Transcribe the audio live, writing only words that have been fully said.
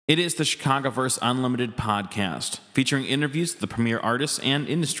It is the Chicagoverse Unlimited podcast, featuring interviews with the premier artists and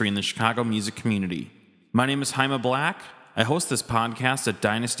industry in the Chicago music community. My name is Jaime Black. I host this podcast at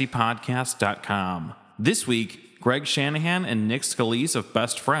dynastypodcast.com. This week, Greg Shanahan and Nick Scalise of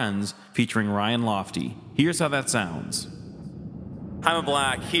Bestfriends, featuring Ryan Lofty. Here's how that sounds. Jaime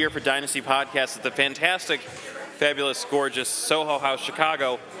Black here for Dynasty Podcast at the fantastic, fabulous, gorgeous Soho House,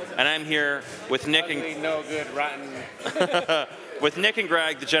 Chicago, and I'm here with Nick and no good, rotten. with Nick and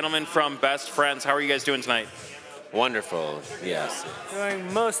Greg, the gentlemen from Bestfriends. How are you guys doing tonight? Wonderful, yes.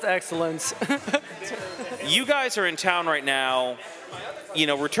 Doing most excellent. You guys are in town right now,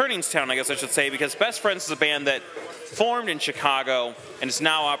 returning to town, I guess I should say, because Bestfriends is a band that formed in Chicago and is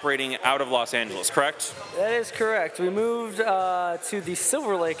now operating out of Los Angeles, correct? That is correct. We moved to the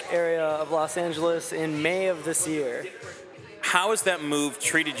Silver Lake area of Los Angeles in May of this year. How has that move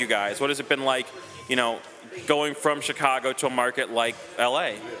treated you guys? What has it been like, going from Chicago to a market like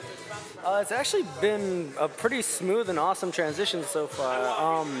LA? It's actually been a pretty smooth and awesome transition so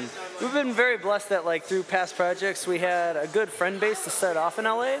far. We've been very blessed that, through past projects, we had a good friend base to start off in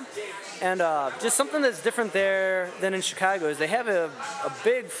LA. And just something that's different there than in Chicago is they have a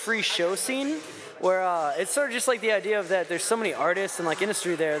big free show scene where it's sort of just like the idea of that there's so many artists and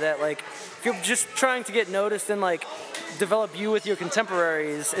industry there that if you're just trying to get noticed and develop you with your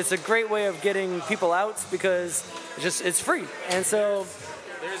contemporaries, it's a great way of getting people out because it's free. And so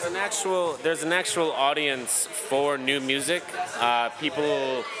there's an actual audience for new music.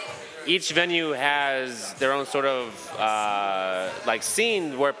 Each venue has their own sort of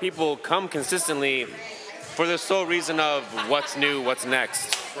scene where people come consistently for the sole reason of what's new, what's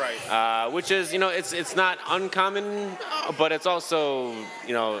next. Right. Which is, it's not uncommon, but it's also,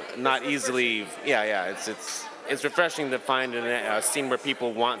 not easily. It's refreshing to find a scene where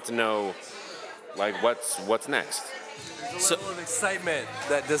people want to know, what's next. There's a level of excitement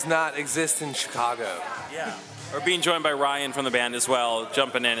that does not exist in Chicago. Yeah. Or being joined by Ryan from the band as well,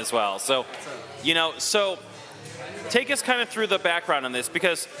 jumping in as well. So, so take us kind of through the background on this,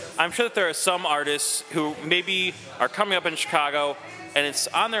 because I'm sure that there are some artists who maybe are coming up in Chicago and it's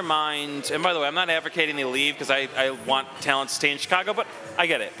on their mind. And by the way, I'm not advocating they leave because I want talent to stay in Chicago, but I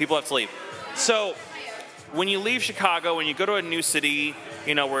get it. People have to leave. So when you leave Chicago and you go to a new city,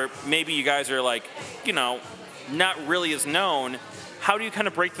 where maybe you guys are not really as known, how do you kind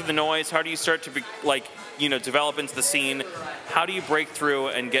of break through the noise? How do you start to be develop into the scene? How do you break through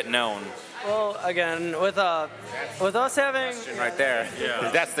and get known? Well, again, with us having right there,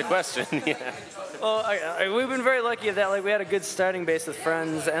 yeah, that's the question. Yeah. Well, we've been very lucky that we had a good starting base with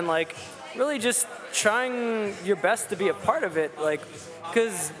friends and really just trying your best to be a part of it,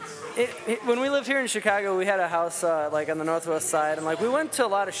 because when we lived here in Chicago, we had a house on the northwest side, and we went to a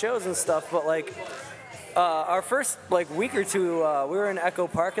lot of shows and stuff, but our first week or two, we were in Echo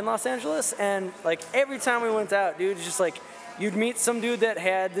Park in Los Angeles, and every time we went out, dude, it's just you'd meet some dude that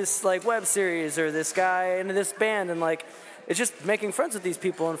had this web series or this guy into this band, and it's just making friends with these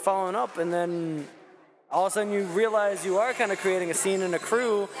people and following up, and then all of a sudden you realize you are kind of creating a scene and a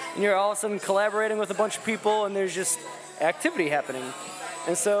crew, and you're all of a sudden collaborating with a bunch of people, and there's just activity happening.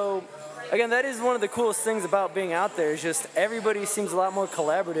 And so, again, that is one of the coolest things about being out there, is just everybody seems a lot more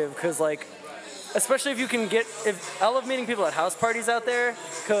collaborative, because especially if you can I love meeting people at house parties out there,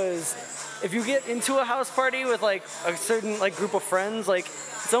 because if you get into a house party with a certain group of friends,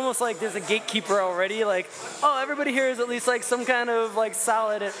 it's almost there's a gatekeeper already, everybody here is at least some kind of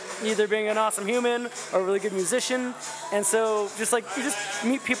solid at either being an awesome human or a really good musician, and so just you just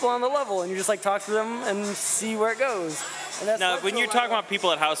meet people on the level and you just talk to them and see where it goes. And that's now, when you're talking about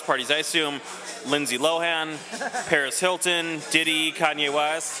people at house parties, I assume Lindsay Lohan, Paris Hilton, Diddy, Kanye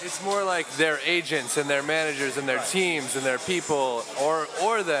West. It's more like their agents and their managers and their teams and their people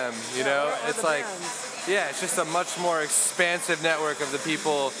or them, It's it's just a much more expansive network of the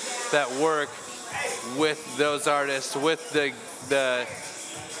people that work with those artists, with the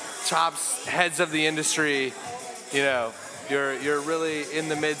top heads of the industry. You're really in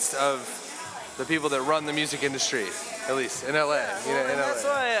the midst of the people that run the music industry, at least in LA. That's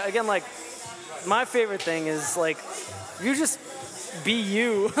why, again, my favorite thing is you just be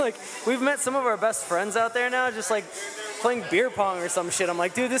you. We've met some of our best friends out there now, just playing beer pong or some shit. I'm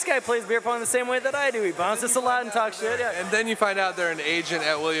dude, this guy plays beer pong the same way that I do. He bounces a lot and talks shit. Yeah. And then you find out they're an agent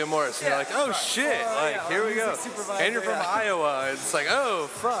at William Morris, and you're oh shit, here we go. And you're from Iowa. It's oh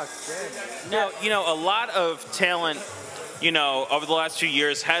fuck. Now, a lot of talent, over the last few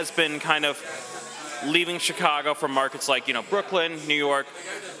years has been kind of leaving Chicago for markets like, Brooklyn, New York.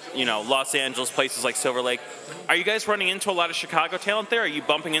 Los Angeles, places like Silver Lake. Are you guys running into a lot of Chicago talent there? Are you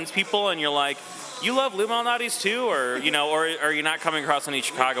bumping into people and you're like, you love Lou Malnati's too, or or are you not coming across any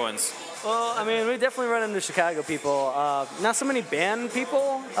Chicagoans? Well, I mean, we definitely run into Chicago people. Not so many band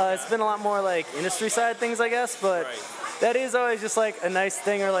people. It's been a lot more like industry side things, I guess. But that is always just like a nice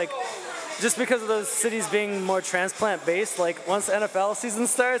thing, or like just because of those cities being more transplant based. Like once NFL season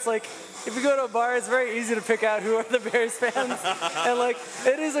starts, like if you go to a bar, it's very easy to pick out who are the Bears fans. And like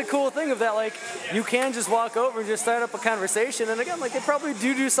it is a cool thing of that. Like you can just walk over and just start up a conversation. And again, like they probably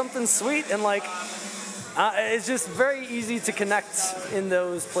do something sweet and like. It's just very easy to connect in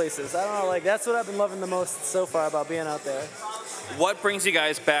those places. I don't know, like that's what I've been loving the most so far about being out there. What brings you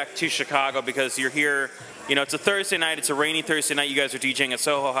guys back to Chicago? Because you're here, it's a Thursday night, it's a rainy Thursday night, you guys are DJing at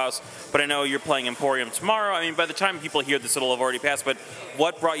Soho House, but I know you're playing Emporium tomorrow. I mean, by the time people hear this, it'll have already passed, but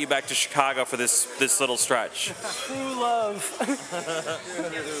what brought you back to Chicago for this little stretch? True love.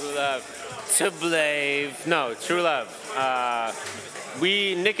 True love. To Blave. No, true love.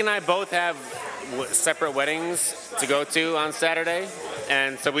 Nick and I both have separate weddings to go to on Saturday,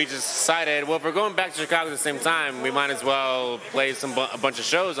 and so we just decided, well, if we're going back to Chicago at the same time, we might as well play a bunch of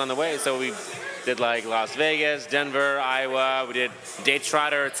shows on the way. So we did like Las Vegas, Denver, Iowa. We did Day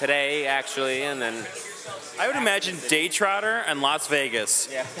Trotter today, actually, and then I would imagine Day Trotter and Las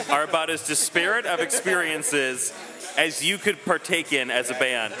Vegas are about as disparate of experiences as you could partake in as a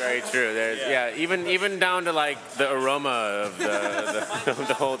band. Very true. Even down to like the aroma of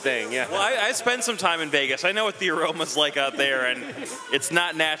the whole thing. Yeah. Well, I spent some time in Vegas. I know what the aroma's like out there, and it's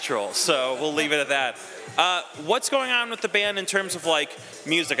not natural. So we'll leave it at that. What's going on with the band in terms of like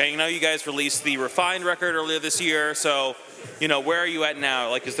music? I know you guys released the Refined record earlier this year. So where are you at now?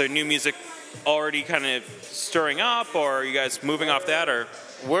 Like, is there new music already kind of stirring up, or are you guys moving off that, or?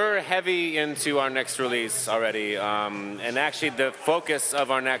 We're heavy into our next release already, and actually the focus of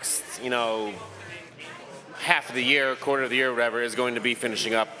our next, half of the year, quarter of the year, whatever, is going to be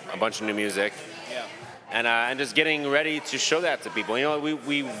finishing up a bunch of new music, and just getting ready to show that to people.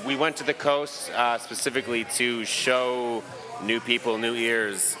 We went to the coast specifically to show new people, new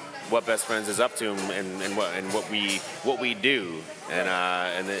ears, what Bestfriends is up to and what we do, and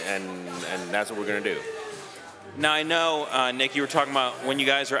that's what we're gonna do. Now, I know, Nick, you were talking about when you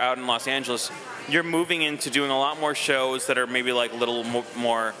guys are out in Los Angeles, you're moving into doing a lot more shows that are maybe like a little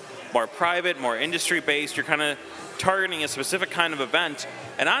more private, more industry-based. You're kind of targeting a specific kind of event.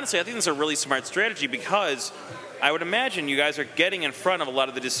 And honestly, I think this is a really smart strategy because I would imagine you guys are getting in front of a lot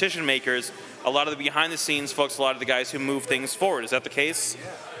of the decision makers, a lot of the behind-the-scenes folks, a lot of the guys who move things forward. Is that the case?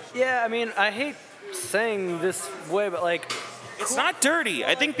 Yeah, I mean, I hate saying this way, but like... It's not dirty.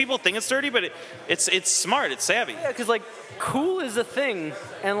 I think people think it's dirty, but it's smart. It's savvy. Yeah, because like cool is a thing,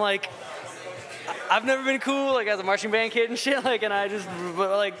 and like I've never been cool like as a marching band kid and shit. Like, and I don't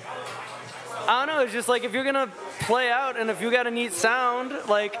know. It's just like if you're gonna play out and if you got a neat sound,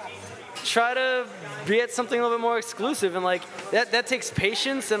 like try to be at something a little bit more exclusive, and like that takes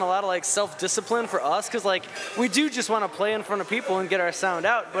patience and a lot of like self-discipline for us, because like we do just want to play in front of people and get our sound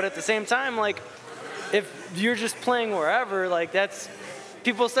out, but at the same time, like if you're just playing wherever, like that's,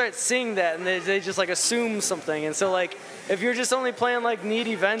 people start seeing that and they just like assume something. And so like, if you're just only playing like neat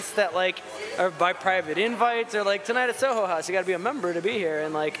events that like are by private invites, or like tonight at Soho House, you gotta be a member to be here.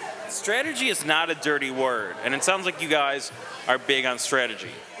 And like, strategy is not a dirty word. And it sounds like you guys are big on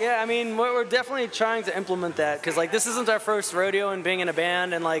strategy. Yeah, I mean, we're definitely trying to implement that, because like this isn't our first rodeo in being in a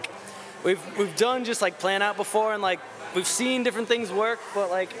band, and like we've done just like plan out before, and like we've seen different things work, but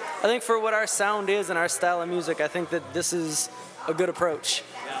like I think for what our sound is and our style of music, I think that this is a good approach.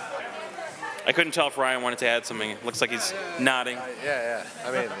 I couldn't tell if Ryan wanted to add something. It looks like he's nodding. Yeah.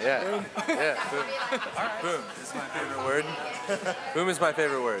 I mean, yeah. Boom. Boom is my favorite word. Boom is my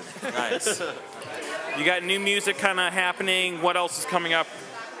favorite word. Nice. You got new music kind of happening. What else is coming up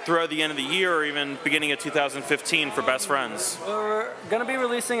throughout the end of the year, or even beginning of 2015 for Bestfriends? We're going to be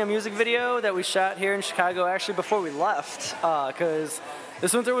releasing a music video that we shot here in Chicago actually before we left, because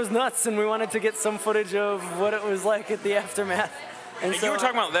this winter was nuts and we wanted to get some footage of what it was like at the aftermath. And so, you were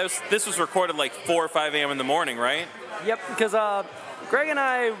talking about this was recorded like 4 or 5 a.m. in the morning, right? Yep, because Greg and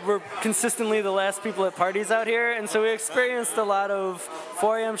I were consistently the last people at parties out here, and so we experienced a lot of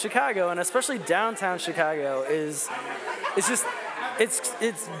 4 a.m. Chicago, and especially downtown Chicago it's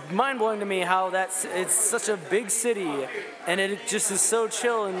mind-blowing to me how it's such a big city, and it just is so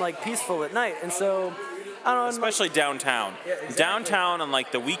chill and like peaceful at night. And so I don't know, especially downtown. Yeah, exactly. Downtown on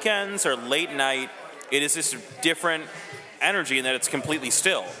like the weekends or late night, it is just different energy in that it's completely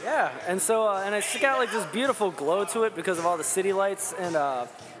still. Yeah, and so and it's got like this beautiful glow to it because of all the city lights, and I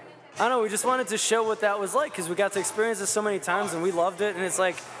don't know, we just wanted to show what that was like because we got to experience it so many times and we loved it, and it's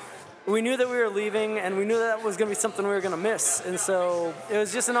like we knew that we were leaving, and we knew that was going to be something we were going to miss. And so it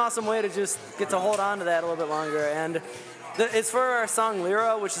was just an awesome way to just get to hold on to that a little bit longer. And it's for our song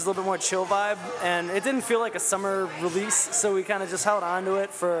Lyra, which is a little bit more chill vibe, and it didn't feel like a summer release, so we kind of just held on to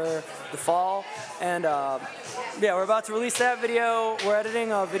it for the fall. And yeah, we're about to release that video. We're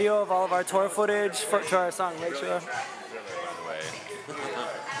editing a video of all of our tour footage to our song Lakeshore.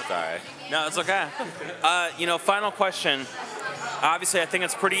 Sorry. No, it's okay. Final question. Obviously, I think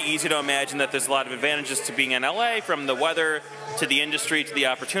it's pretty easy to imagine that there's a lot of advantages to being in LA, from the weather to the industry to the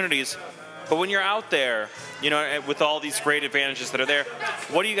opportunities. But when you're out there, with all these great advantages that are there,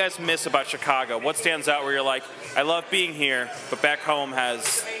 what do you guys miss about Chicago? What stands out where you're like, I love being here, but back home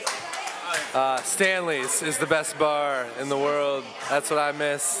has... Stanley's is the best bar in the world. That's what I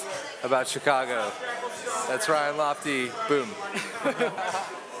miss about Chicago. That's Ryan Lofty. Boom.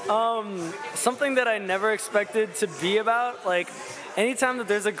 Something that I never expected to be about, like, anytime that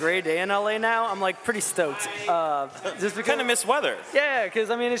there's a gray day in LA now, I'm like pretty stoked. Just because kind of miss weather. Yeah, because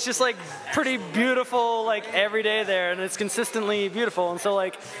I mean it's just like pretty beautiful like every day there, and it's consistently beautiful. And so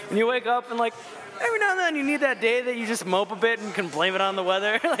like when you wake up and like every now and then you need that day that you just mope a bit and can blame it on the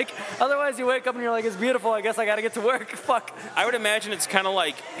weather. Like otherwise you wake up and you're like, it's beautiful. I guess I got to get to work. Fuck. I would imagine it's kind of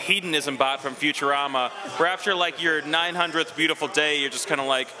like hedonism bot from Futurama, where after like your 900th beautiful day, you're just kind of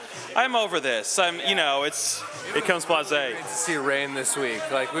like, I'm over this. It comes blasé. Great to see rain this week.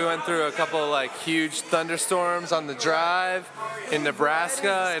 Like we went through a couple like huge thunderstorms on the drive in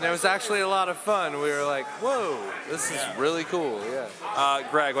Nebraska, and it was actually a lot of fun. We were like, whoa, this is really cool. Yeah.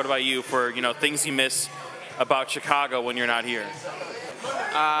 Greg, what about you for things you miss about Chicago when you're not here?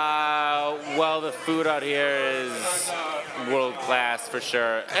 Well, the food out here is world class for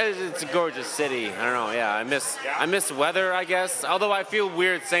sure. It's a gorgeous city. I don't know. Yeah, I miss weather, I guess. Although I feel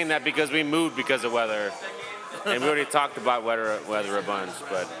weird saying that because we moved because of weather, and we already talked about weather a bunch.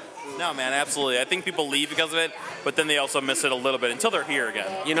 But no, man, absolutely. I think people leave because of it, but then they also miss it a little bit until they're here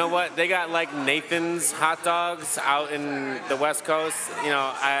again. You know what? They got like Nathan's hot dogs out in the West Coast.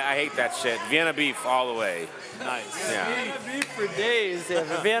 I hate that shit. Vienna beef all the way. Nice. Yeah. Vienna beef for days.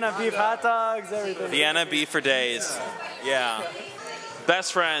 Yeah, Vienna beef hot dogs, everything. Vienna beef for days. Yeah.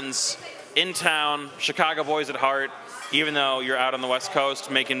 Best friends in town, Chicago boys at heart, even though you're out on the West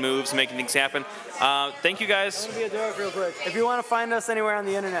Coast making moves, making things happen. Thank you guys. I'm going to be a dork real quick. If you want to find us anywhere on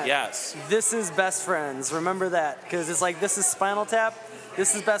the internet, yes. This is Best Friends. Remember that, because it's like this is Spinal Tap.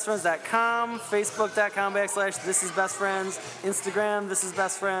 This is bestfriends.com, facebook.com/this is best friends, Instagram, this is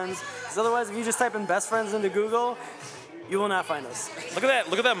best friends. Because otherwise, if you just type in best friends into Google, you will not find us. Look at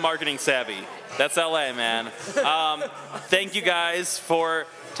that marketing savvy. That's LA, man. Thank you guys for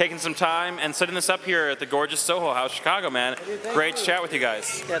taking some time and setting this up here at the gorgeous Soho House, Chicago, man. Great to chat with you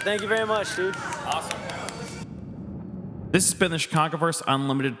guys. Yeah, thank you very much, dude. Awesome. This has been the Chicagoverse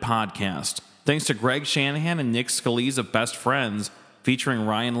Unlimited podcast. Thanks to Greg Shanahan and Nick Scalise of Best Friends, featuring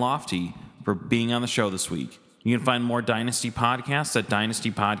Ryan Lofty, for being on the show this week. You can find more Dynasty podcasts at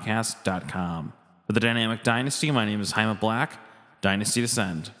dynastypodcast.com. For the Dynamic Dynasty, my name is Jaime Black. Dynasty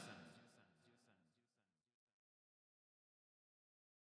Descend.